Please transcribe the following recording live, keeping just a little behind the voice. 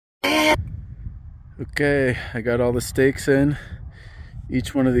Okay, I got all the stakes in.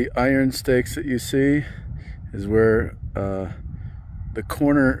 Each one of the iron stakes that you see is where the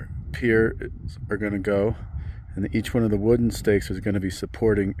corner piers are going to go, and each one of the wooden stakes is going to be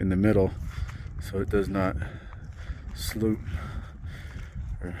supporting in the middle so it does not sloop.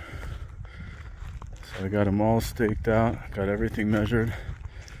 So I got them all staked out, got everything measured.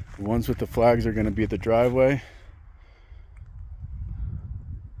 The ones with the flags are going to be the driveway,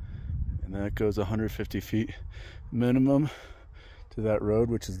 and that goes 150 feet minimum to that road,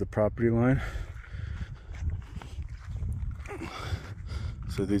 which is the property line.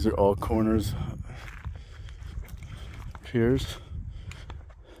 So these are all corners piers.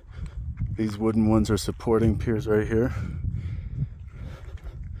 These wooden ones are supporting piers right here.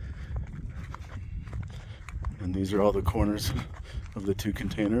 And these are all the corners of the two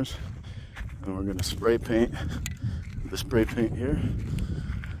containers. And we're going to spray paint the spray paint here.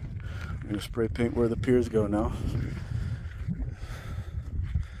 We're going to spray paint where the piers go now.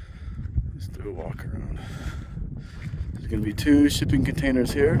 Let's do a walk around. There's going to be two shipping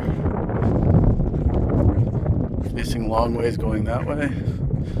containers here, facing long ways going that way.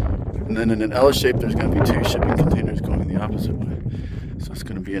 And then in an L shape, there's going to be two shipping containers going the opposite way. So it's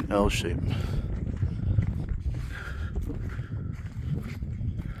going to be an L shape.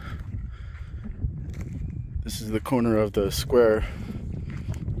 This is the corner of the square,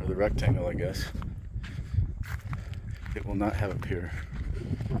 or the rectangle, I guess. It will not have a pier.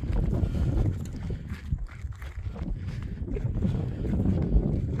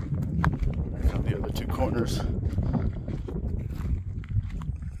 There's the other two corners.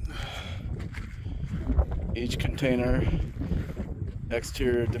 Each container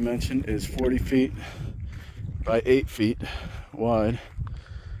exterior dimension is 40 feet by 8 feet wide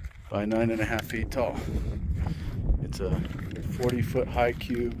by 9.5 feet tall. It's a 40-foot high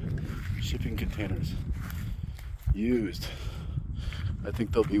cube shipping containers. Used. I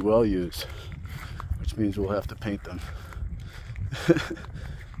think they'll be well used, which means we'll have to paint them.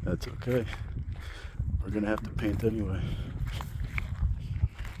 That's okay. We're gonna have to paint anyway.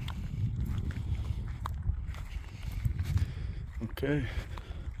 Okay.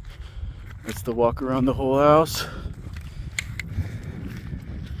 That's the walk around the whole house.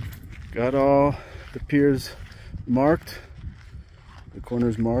 Got all the piers marked, the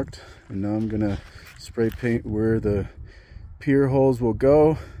corners marked, and now I'm gonna spray paint where the pier holes will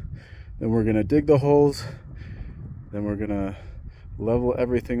go. Then we're gonna dig the holes. Then we're gonna level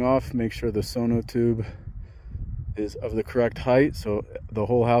everything off, make sure the sonotube is of the correct height so the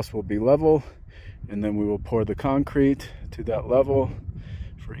whole house will be level, and then we will pour the concrete to that level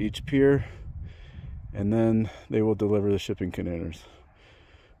for each pier, and then they will deliver the shipping containers.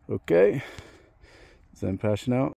 Okay, Zen Passion out.